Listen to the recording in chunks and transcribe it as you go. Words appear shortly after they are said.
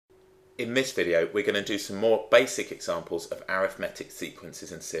In this video, we're going to do some more basic examples of arithmetic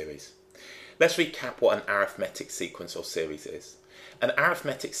sequences and series. Let's recap what an arithmetic sequence or series is. An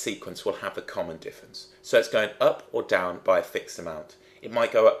arithmetic sequence will have a common difference. So it's going up or down by a fixed amount. It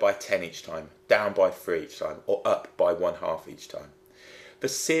might go up by 10 each time, down by 3 each time, or up by 1/2 each time. The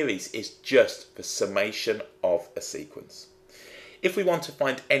series is just the summation of a sequence. If we want to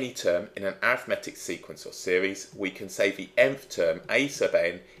find any term in an arithmetic sequence or series, we can say the nth term, a sub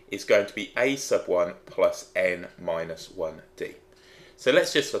n, is going to be a sub 1 plus n minus 1d. So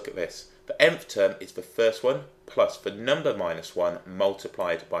let's just look at this. The nth term is the first one plus the number minus 1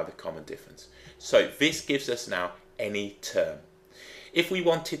 multiplied by the common difference. So this gives us now any term. If we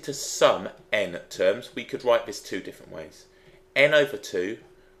wanted to sum n terms, we could write this two different ways. N over 2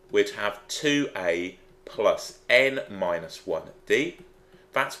 would have 2a plus n minus 1d.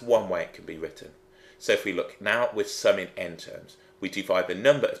 That's one way it can be written. So if we look now with summing n terms, we divide the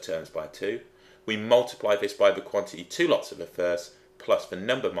number of terms by 2, we multiply this by the quantity 2 lots of the first, plus the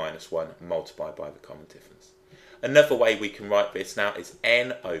number minus 1 multiplied by the common difference. Another way we can write this now is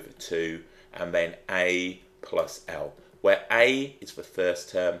n over 2 and then a plus l, where a is the first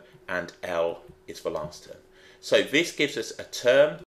term and l is the last term. So this gives us a term